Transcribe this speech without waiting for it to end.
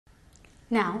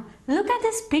Now, look at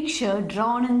this picture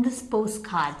drawn in this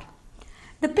postcard.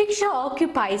 The picture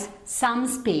occupies some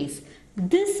space.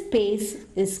 This space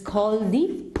is called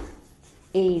the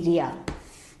area.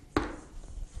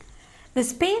 The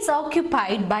space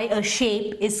occupied by a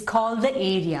shape is called the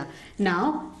area.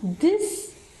 Now,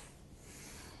 this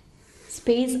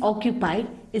space occupied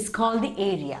is called the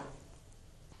area.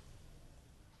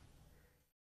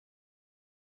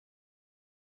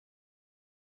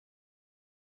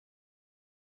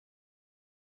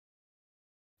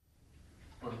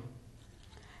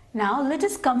 Now let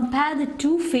us compare the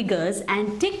two figures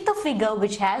and take the figure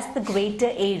which has the greater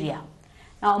area.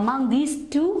 Now among these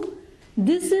two,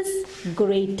 this is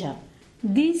greater.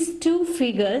 These two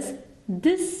figures,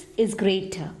 this is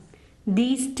greater.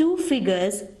 These two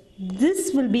figures,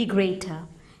 this will be greater.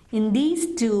 In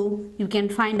these two, you can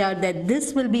find out that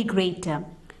this will be greater.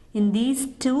 In these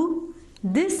two,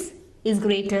 this is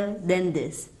greater than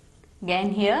this.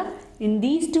 Again here, in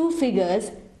these two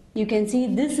figures, you can see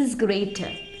this is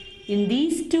greater. In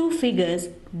these two figures,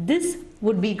 this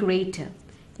would be greater.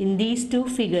 In these two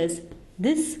figures,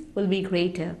 this will be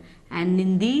greater. And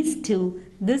in these two,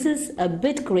 this is a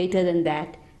bit greater than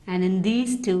that. And in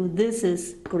these two, this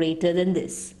is greater than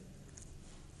this.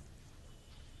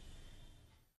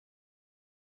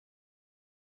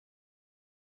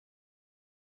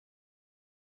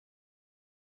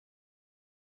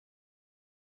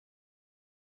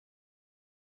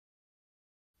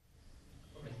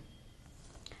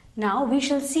 Now we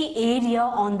shall see area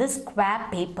on the square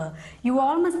paper. You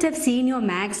all must have seen your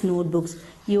maths notebooks.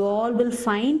 You all will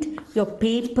find your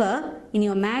paper in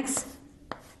your maths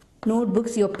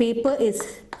notebooks. Your paper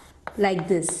is like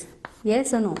this.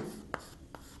 Yes or no?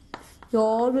 You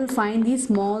all will find these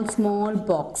small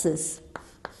boxes.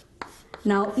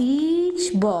 Now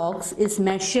each box is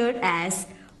measured as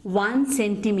 1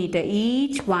 centimeter.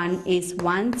 Each one is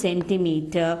 1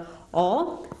 centimeter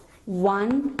or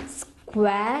 1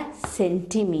 square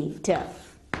centimeter.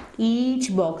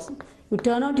 Each box. You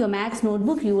turn out your maths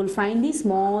notebook, you will find these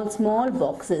small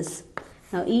boxes.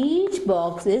 Now each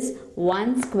box is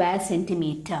 1 square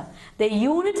centimeter. The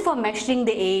unit for measuring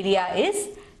the area is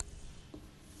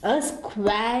a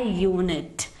square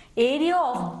unit. Area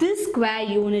of this square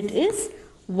unit is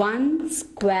 1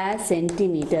 square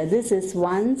centimeter. This is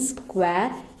 1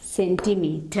 square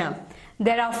centimeter.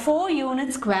 There are 4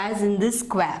 unit squares in this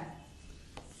square.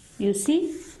 You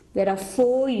see, there are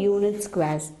 4 unit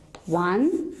squares.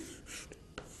 1,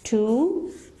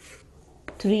 2,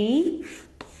 3,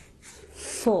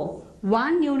 4.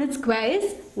 1 unit square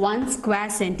is 1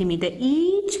 square centimeter.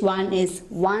 Each one is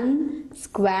 1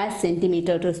 square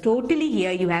centimeter. So totally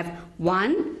here you have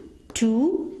 1,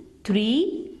 2,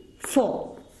 3,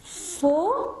 4.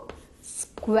 4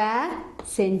 square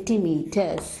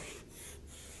centimeters.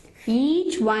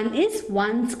 Each one is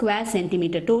 1 square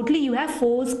centimeter. Totally you have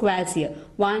 4 squares here.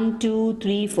 1, 2,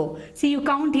 3, 4. See, you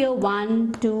count here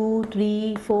 1, 2,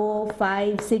 3, 4,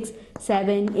 5, 6,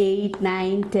 7, 8,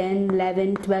 9, 10,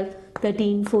 11, 12,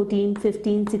 13, 14,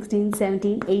 15, 16,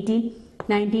 17, 18,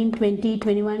 19, 20,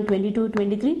 21, 22,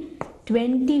 23,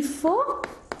 24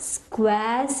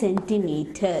 square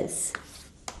centimeters.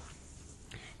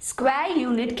 Square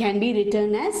unit can be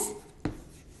written as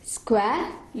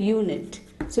square unit.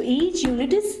 So each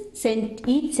unit is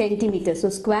each centimeter. So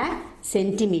square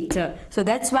centimeter. So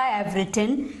that's why I have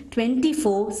written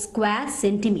 24 square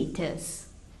centimeters.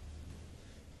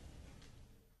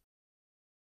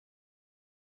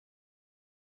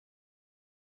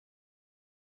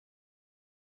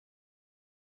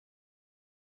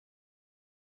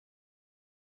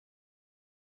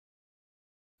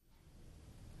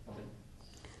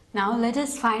 Now let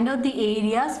us find out the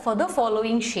areas for the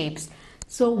following shapes.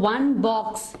 So one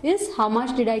box is, how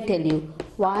much did I tell you?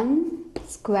 1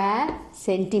 square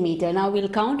centimeter. Now we'll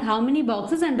count how many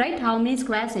boxes and write how many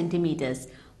square centimeters.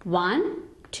 1,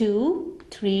 2,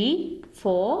 3,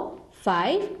 4,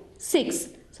 5, 6.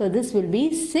 So this will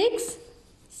be 6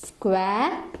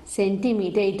 square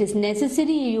centimeter. It is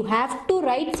necessary, you have to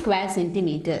write square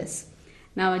centimeters.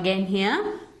 Now again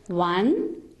here,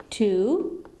 1,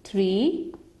 2,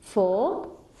 3,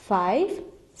 4, 5,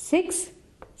 6,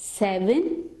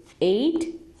 7,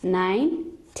 8, 9,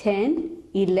 10,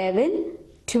 11,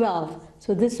 12.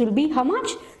 So this will be how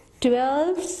much?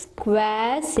 12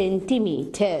 square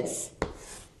centimeters.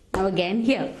 Now again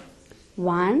here.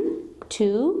 1,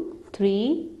 2,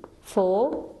 3,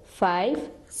 4, 5,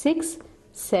 6,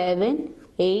 7,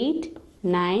 8,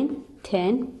 9,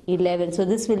 10, 11. So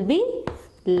this will be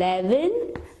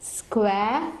 11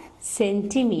 square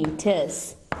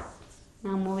centimeters.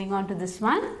 Now moving on to this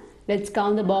one. Let's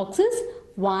count the boxes.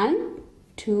 1,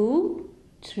 2,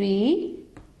 3,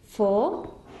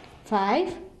 4,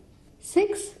 5,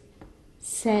 6,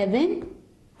 7,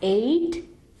 8,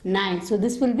 9. So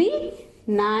this will be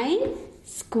 9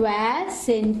 square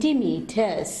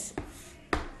centimeters.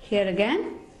 Here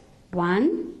again,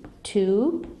 1,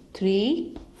 2,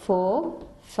 3, 4,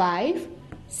 5,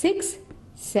 6,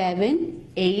 7,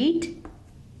 8,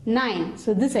 9.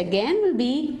 So this again will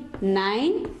be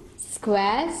 9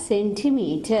 square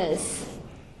centimeters.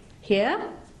 Here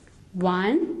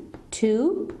 1,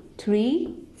 2,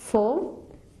 3, 4,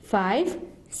 5,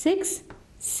 6,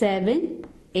 7,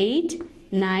 8,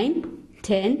 9,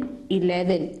 10,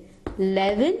 11.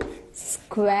 11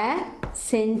 square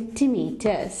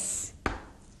centimeters.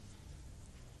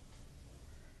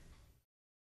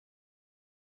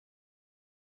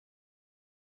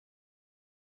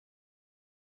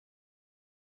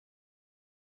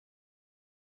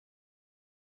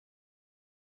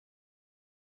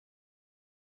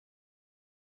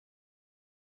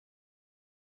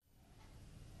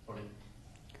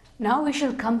 Now we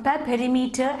shall compare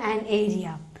perimeter and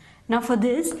area. Now for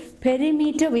this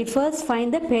perimeter, we first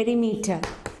find the perimeter.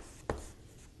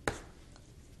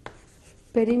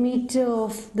 Perimeter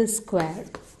of the square.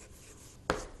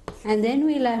 And then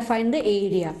we will find the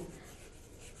area.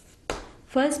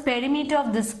 First, perimeter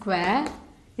of the square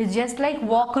is just like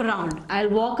walk around. I'll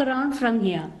walk around from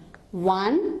here.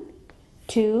 1,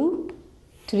 2,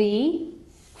 3,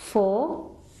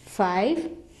 4, 5,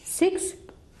 6,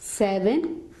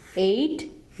 7,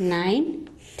 8, 9,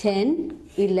 10,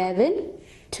 11,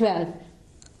 12.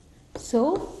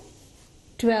 So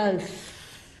 12.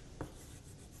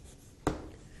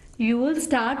 You will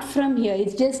start from here.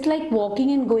 It's just like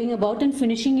walking and going about and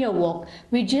finishing your walk.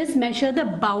 We just measure the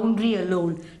boundary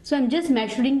alone. So I'm just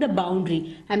measuring the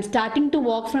boundary. I'm starting to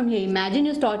walk from here. Imagine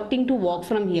you're starting to walk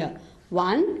from here.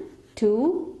 1,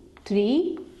 2,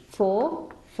 3, 4,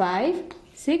 5,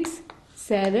 6,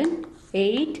 7,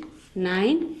 8,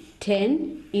 9,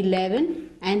 10, 11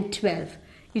 and 12.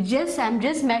 I'm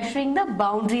just measuring the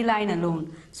boundary line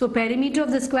alone. So perimeter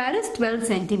of the square is 12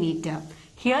 centimeter.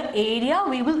 Here area,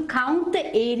 we will count the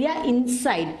area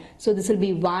inside. So this will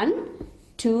be 1,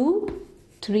 2,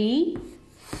 3,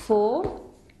 4,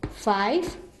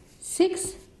 5,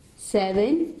 6,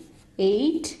 7,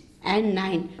 8 and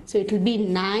 9. So it will be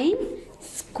 9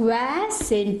 square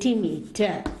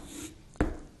centimeter.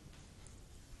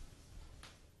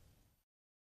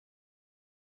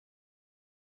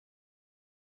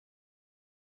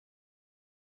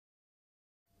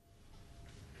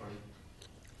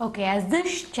 Okay, as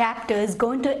this chapter is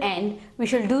going to end, we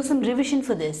shall do some revision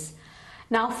for this.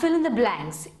 Now fill in the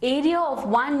blanks. Area of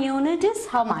one unit is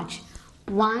how much?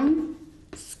 1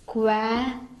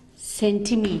 square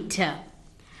centimeter.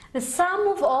 The sum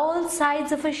of all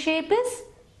sides of a shape is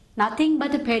nothing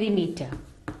but a perimeter.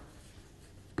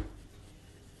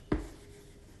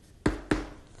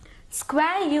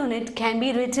 Square unit can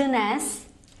be written as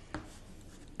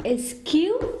SQ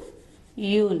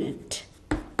unit.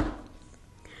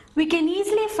 We can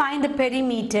easily find the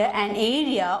perimeter and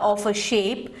area of a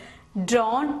shape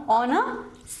drawn on a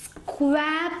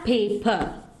square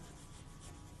paper.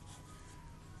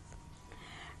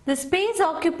 The space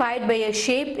occupied by a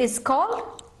shape is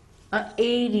called an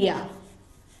area.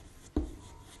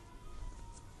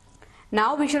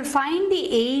 Now we shall find the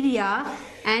area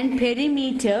and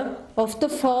perimeter of the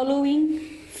following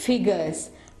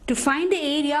figures. To find the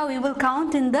area, we will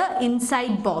count in the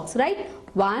inside box, right?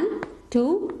 1,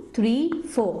 2, 3,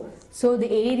 4. So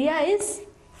the area is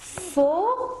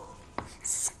 4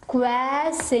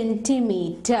 square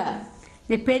centimeter.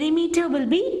 The perimeter will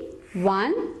be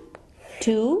 1,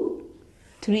 2,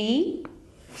 3,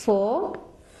 4,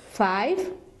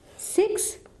 5,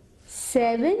 6,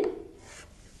 7,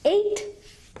 8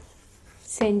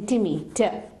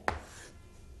 centimeter.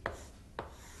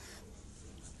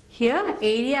 Here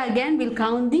area again will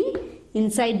count the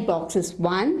inside boxes.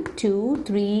 1, 2,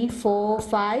 3, 4,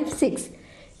 5, 6.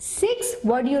 6,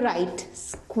 what do you write?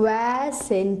 Square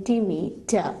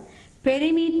centimeter.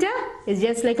 Perimeter is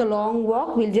just like a long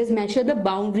walk. We'll just measure the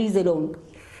boundaries alone.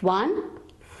 1,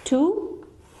 2,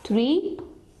 3,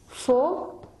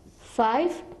 4,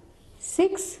 5,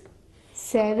 6,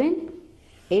 7,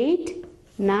 8,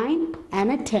 9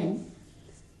 and a 10.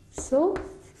 So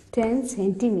 10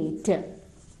 centimeter.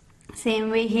 Same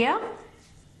way here.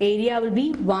 Area will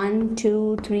be 1,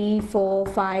 2, 3, 4,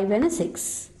 5 and a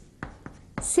 6.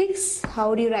 6,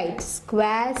 how do you write?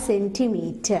 Square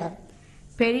centimeter.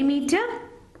 Perimeter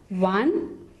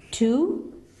 1,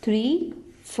 2, 3,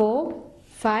 4,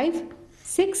 5,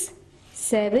 6,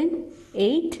 7,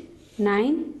 8,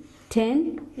 9,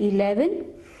 10, 11,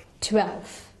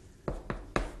 12.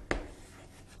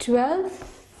 12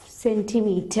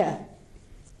 centimeter.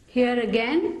 Here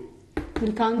again,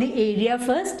 we'll count the area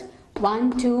first.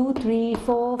 1, 2, 3,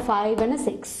 4, 5 and a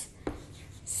 6.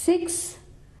 6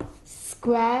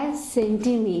 square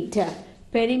centimeter.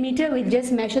 Perimeter, we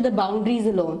just measure the boundaries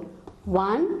alone.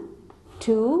 1,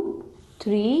 2,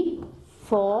 3,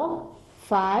 4,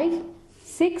 5,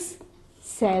 6,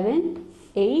 7,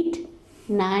 8,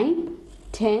 9,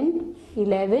 10,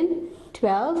 11,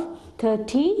 12,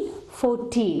 13,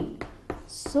 14.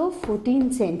 So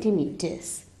 14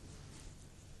 centimeters.